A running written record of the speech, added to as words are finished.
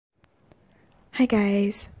Hi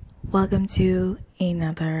guys, welcome to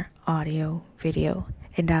another audio video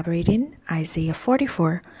elaborating Isaiah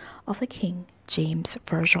 44 of the King James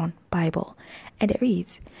Version Bible, and it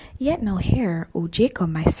reads, Yet now hear, O Jacob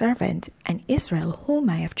my servant, and Israel whom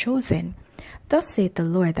I have chosen. Thus saith the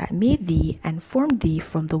Lord that made thee and formed thee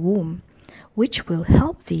from the womb, which will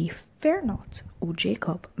help thee. Fear not, O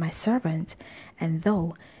Jacob my servant, and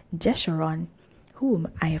thou Jeshurun whom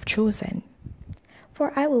I have chosen.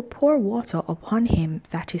 For I will pour water upon him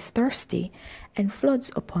that is thirsty, and floods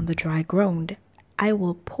upon the dry ground. I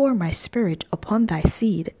will pour my spirit upon thy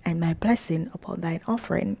seed, and my blessing upon thine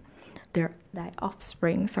offspring.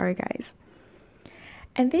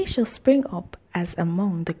 And they shall spring up as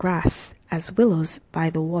among the grass, as willows by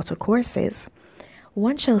the watercourses.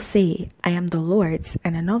 One shall say, I am the Lord's,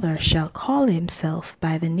 and another shall call himself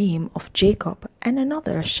by the name of Jacob, and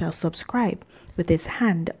another shall subscribe with his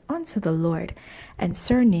hand unto the Lord, and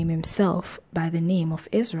surname himself by the name of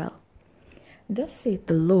Israel. Thus saith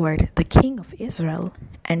the Lord, the King of Israel,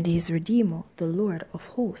 and his Redeemer, the Lord of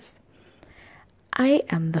hosts. I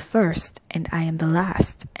am the first, and I am the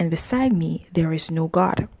last, and beside me there is no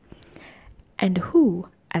God. And who,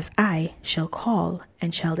 as I, shall call,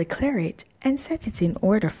 and shall declare it, and set it in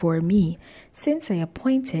order for me, since I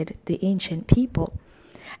appointed the ancient people,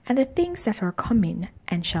 and the things that are coming,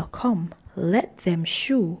 and shall come, let them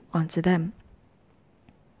shew unto them.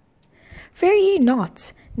 Fear ye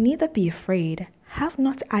not, neither be afraid. Have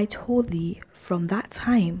not I told thee from that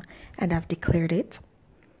time, and have declared it?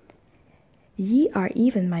 Ye are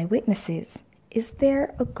even my witnesses. Is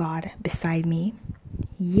there a God beside me?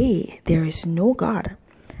 Yea, there is no God.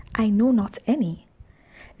 I know not any.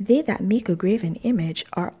 They that make a graven image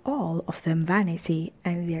are all of them vanity,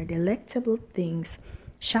 and their delectable things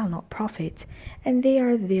shall not profit, and they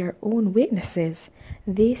are their own witnesses.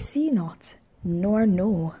 They see not, nor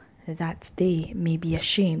know, that they may be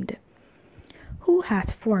ashamed. Who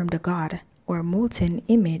hath formed a god, or molten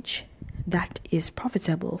image, that is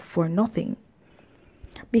profitable for nothing?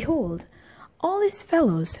 Behold, all his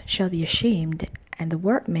fellows shall be ashamed, and the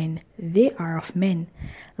workmen, they are of men.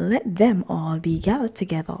 Let them all be gathered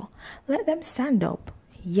together, let them stand up,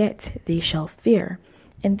 yet they shall fear,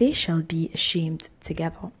 and they shall be ashamed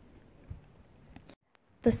together.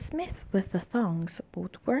 The smith with the thongs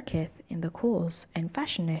both worketh in the coals, and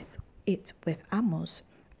fashioneth it with hammers,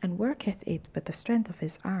 and worketh it with the strength of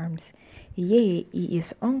his arms. Yea, he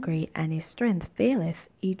is hungry, and his strength faileth,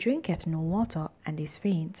 he drinketh no water, and is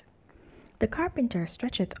faint. The carpenter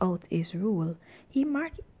stretcheth out his rule, he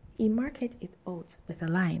marketh it out with a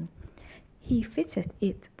line. He fitteth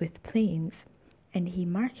it with planes, and he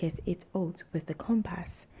marketh it out with the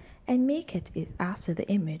compass, and maketh it after the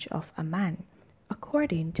image of a man,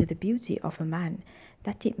 according to the beauty of a man,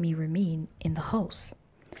 that it may remain in the house.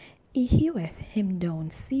 He heweth him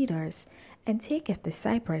down cedars, and taketh the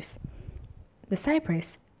cypress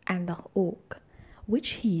and the oak, which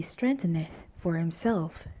he strengtheneth for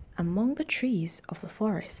himself. Among the trees of the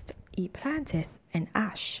forest he planteth an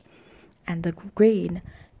ash, and the grain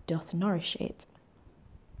doth nourish it.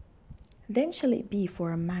 Then shall it be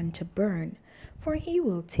for a man to burn, for he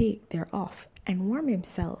will take thereof, and warm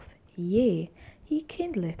himself. Yea, he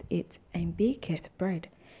kindleth it, and baketh bread.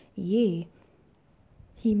 Yea,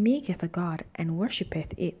 he maketh a god, and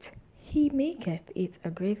worshippeth it. He maketh it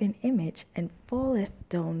a graven image, and falleth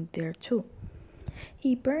down thereto.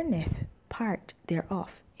 He burneth part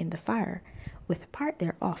thereof in the fire, with part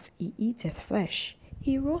thereof he eateth flesh.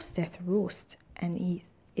 He roasteth roast, and he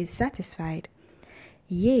is satisfied.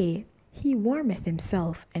 Yea, he warmeth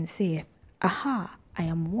himself, and saith, Aha, I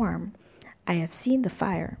am warm, I have seen the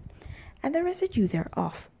fire. And the residue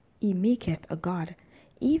thereof he maketh a god,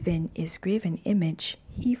 even his graven image.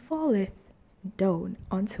 He falleth down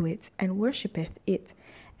unto it, and worshippeth it,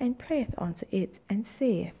 and prayeth unto it, and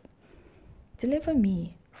saith, Deliver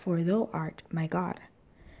me, for thou art my God.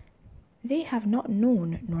 They have not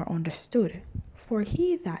known nor understood, for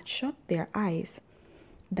he that shut their eyes,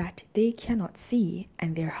 that they cannot see,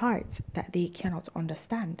 and their hearts, that they cannot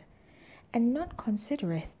understand. And none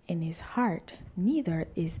considereth in his heart, neither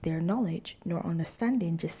is there knowledge nor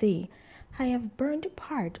understanding to say, I have burned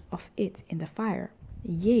part of it in the fire.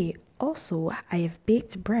 Yea, also I have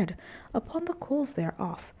baked bread upon the coals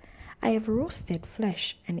thereof. I have roasted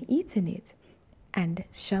flesh and eaten it. And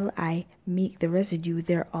shall I make the residue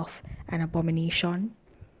thereof an abomination?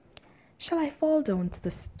 Shall I fall down to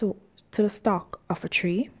the stalk of a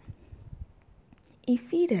tree? He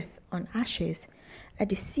feedeth on ashes. A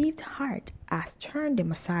deceived heart hath turned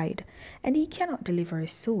him aside, and he cannot deliver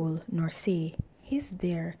his soul, nor say, Is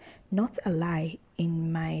there not a lie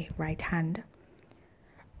in my right hand?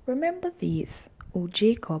 Remember these, O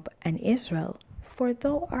Jacob and Israel, for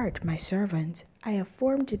thou art my servant. I have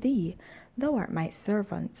formed thee, thou art my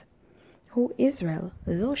servant. O Israel,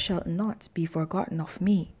 thou shalt not be forgotten of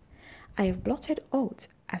me. I have blotted out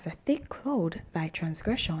as a thick cloud thy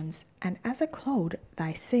transgressions, and as a cloud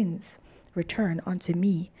thy sins. Return unto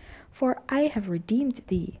me, for I have redeemed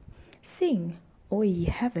thee. Sing, O ye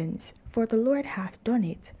heavens, for the Lord hath done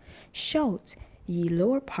it. Shout, ye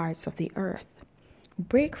lower parts of the earth.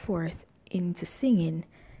 Break forth into singing,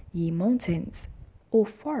 ye mountains, O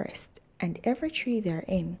forest, and every tree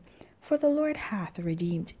therein, for the Lord hath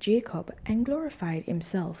redeemed Jacob and glorified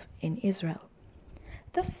himself in Israel.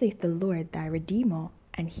 Thus saith the Lord thy Redeemer,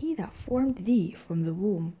 and he that formed thee from the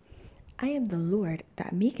womb. I am the Lord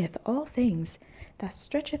that maketh all things, that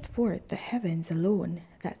stretcheth forth the heavens alone,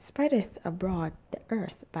 that spreadeth abroad the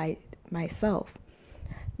earth by myself,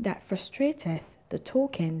 that frustrateth the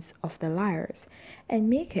tokens of the liars, and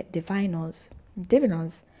maketh diviners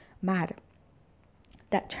mad,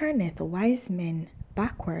 that turneth wise men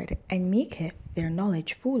backward, and maketh their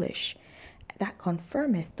knowledge foolish, that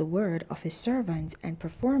confirmeth the word of his servant, and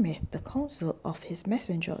performeth the counsel of his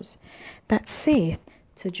messengers, that saith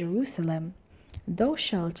to Jerusalem, Thou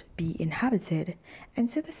shalt be inhabited, and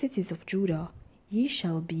to the cities of Judah, Ye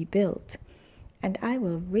shall be built, and I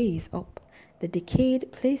will raise up the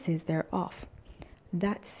decayed places thereof,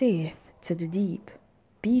 that saith to the deep,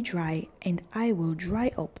 Be dry, and I will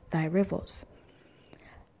dry up thy rivers.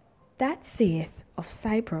 That saith of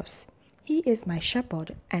Cyprus, He is my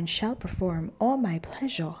shepherd, and shall perform all my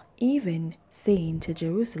pleasure, even saying to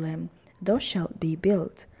Jerusalem, Thou shalt be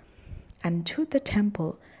built, and to the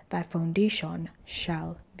temple thy foundation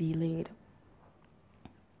shall be laid.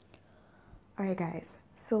 Alright guys,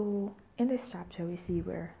 so in this chapter we see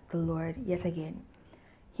where the Lord, yet again,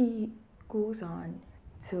 he goes on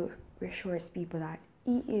to reassure his people that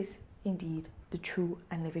he is indeed the true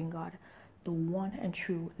and living God, the one and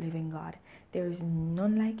true living God. There is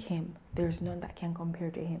none like him. There is none that can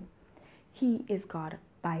compare to him. He is God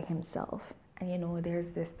by himself. And you know,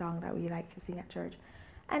 there's this song that we like to sing at church,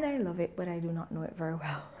 and I love it, but I do not know it very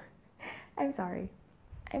well. I'm sorry.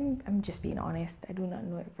 I'm just being honest. I do not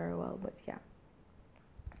know it very well, but yeah.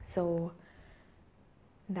 So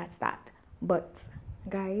that's that. But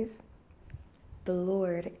guys, the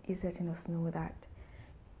Lord is letting us know that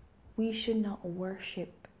we should not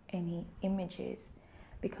worship any images,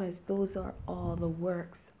 because those are all the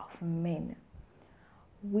works of men.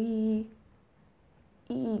 He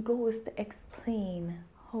goes to explain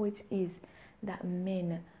how it is that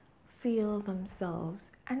men feel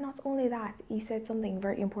themselves. And not only that, he said something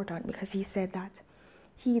very important, because he said that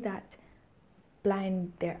he that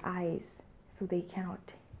blind their eyes so they cannot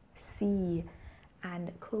see,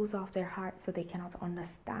 and close off their hearts so they cannot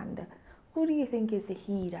understand. Who do you think is the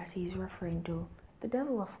he that he's referring to? The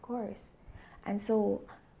devil, of course. And so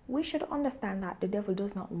we should understand that the devil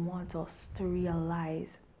does not want us to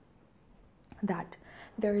realize that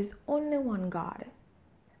there is only one God,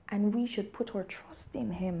 and we should put our trust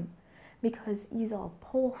in him, because he's all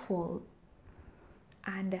powerful.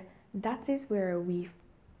 And that is where we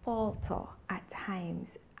falter at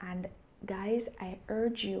times. And guys, I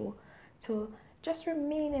urge you to just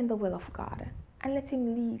remain in the will of God and let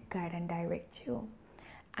him lead, guide, and direct you.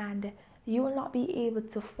 And you will not be able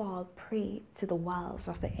to fall prey to the wiles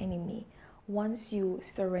of the enemy once you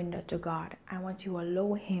surrender to God and once you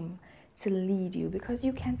allow him to lead you, because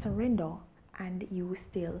you can surrender and you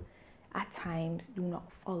still at times do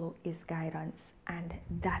not follow his guidance, and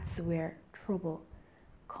that's where trouble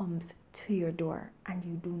comes to your door, and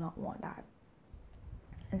you do not want that.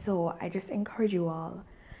 And so I just encourage you all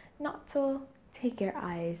not to take your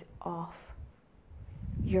eyes off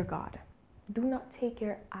your God. Do not take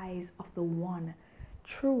your eyes off the one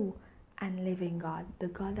true and living God, the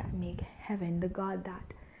God that make heaven, the God that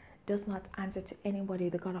does not answer to anybody,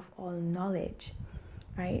 the God of all knowledge,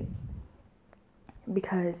 right?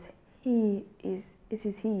 Because it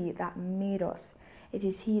is he that made us. It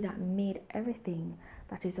is he that made everything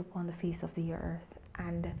that is upon the face of the earth.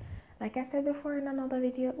 And like I said before in another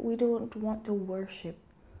video, we don't want to worship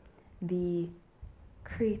the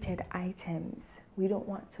created items. We don't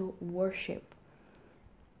want to worship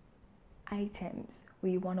items.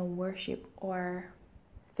 We want to worship our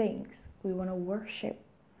things. We want to worship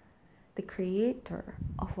the creator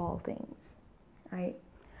of all things, right?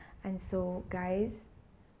 And so guys,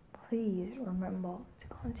 please remember to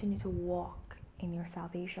continue to walk in your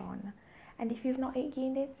salvation. And if you've not yet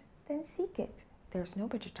gained it, then seek it. There's no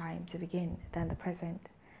better time to begin than the present.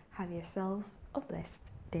 Have yourselves a blessed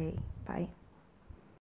day. Bye.